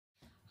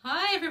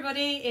Hi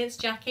everybody, it's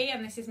Jackie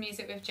and this is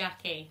Music with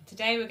Jackie.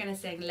 Today we're going to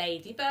sing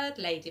Ladybird,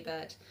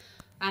 Ladybird.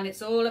 And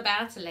it's all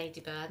about a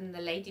ladybird, and the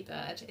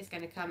ladybird is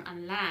going to come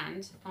and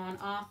land on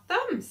our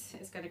thumbs.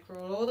 It's going to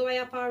crawl all the way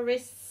up our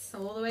wrists,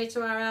 all the way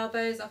to our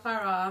elbows, up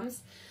our arms.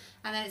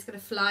 And then it's going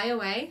to fly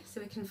away, so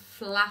we can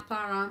flap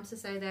our arms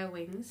as though they're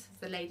wings. It's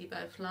the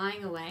ladybird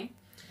flying away.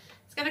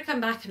 It's going to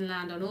come back and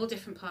land on all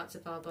different parts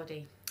of our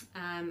body.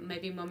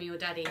 Maybe mummy or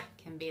daddy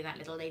can be that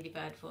little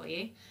ladybird for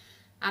you.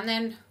 And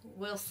then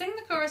we'll sing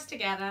the chorus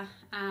together,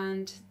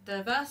 and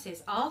the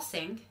verses, I'll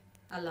sing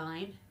a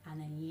line and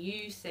then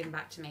you sing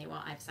back to me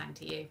what I've sang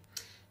to you.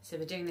 So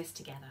we're doing this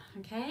together,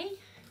 okay?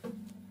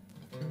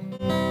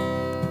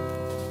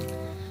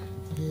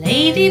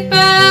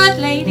 Ladybird,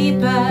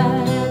 ladybird,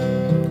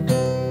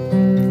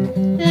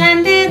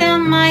 landed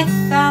on my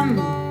thumb,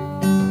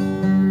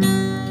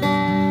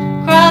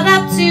 crawled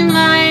up to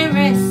my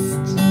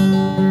wrist,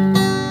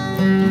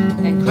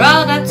 then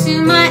crawled up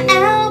to my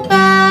elbow.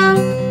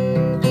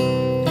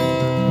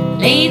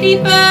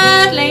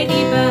 Ladybird,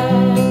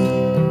 ladybird,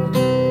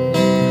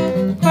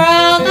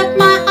 crawled up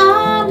my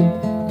arm,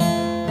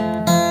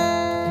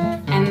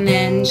 and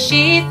then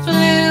she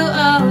flew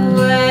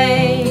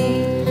away.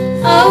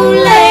 Oh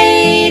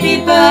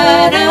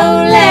ladybird,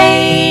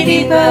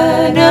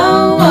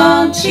 oh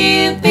won't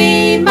you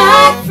be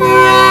my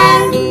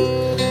friend?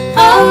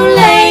 Oh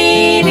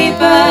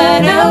ladybird,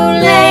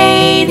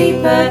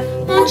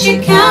 won't you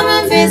come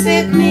and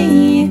visit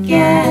me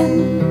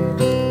again?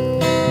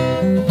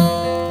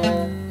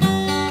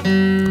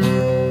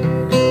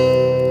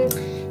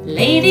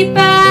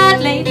 Ladybird,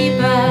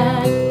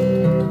 ladybird,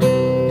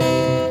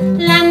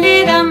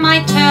 landed on my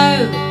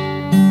toe,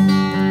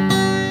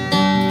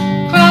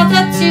 crawled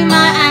up to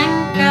my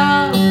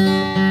ankle,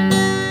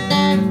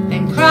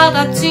 then crawled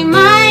up to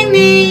my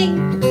knee.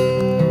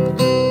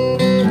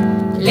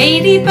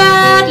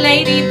 Ladybird,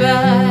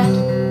 ladybird,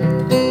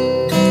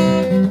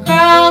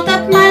 crawled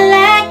up my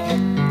leg,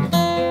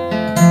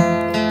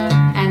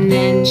 and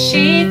then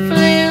she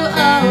flew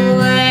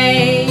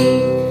away.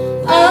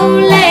 Oh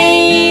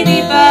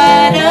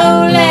ladybird,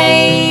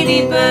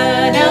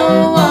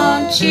 oh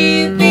won't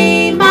you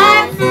be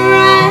my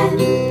friend?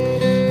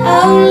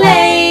 Oh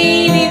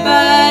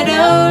ladybird,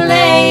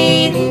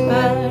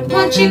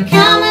 won't you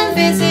come and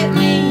visit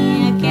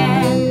me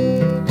again?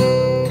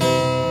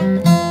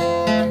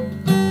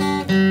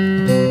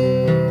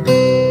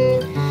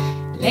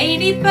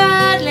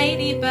 Ladybird,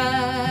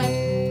 ladybird,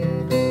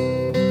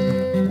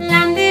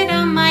 landed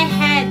on my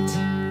head,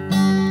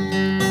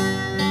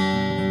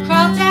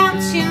 crawled down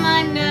to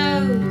my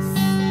nose,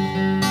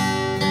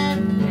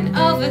 and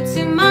over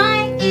to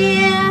my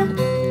ear.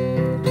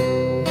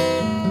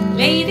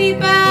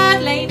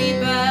 Ladybird,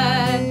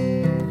 ladybird,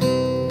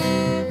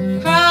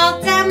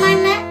 crawled down my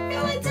neck,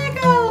 oh it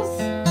tickles,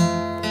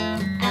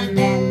 and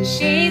then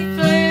she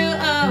flew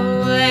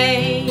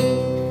away.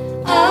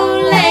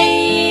 Oh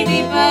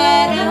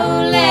ladybird,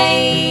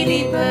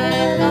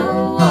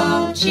 oh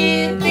won't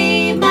you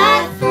be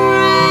my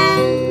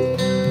friend?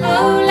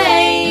 Oh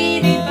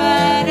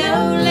ladybird,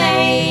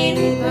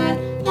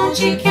 won't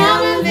you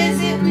come and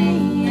visit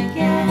me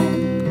again?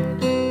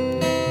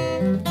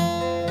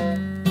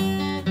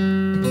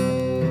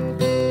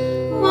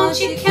 Won't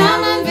you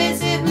come and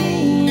visit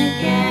me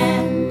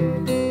again?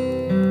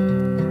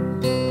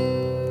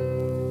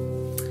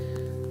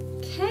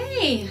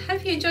 Okay,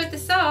 hope you enjoyed the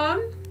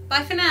song.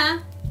 Bye for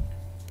now.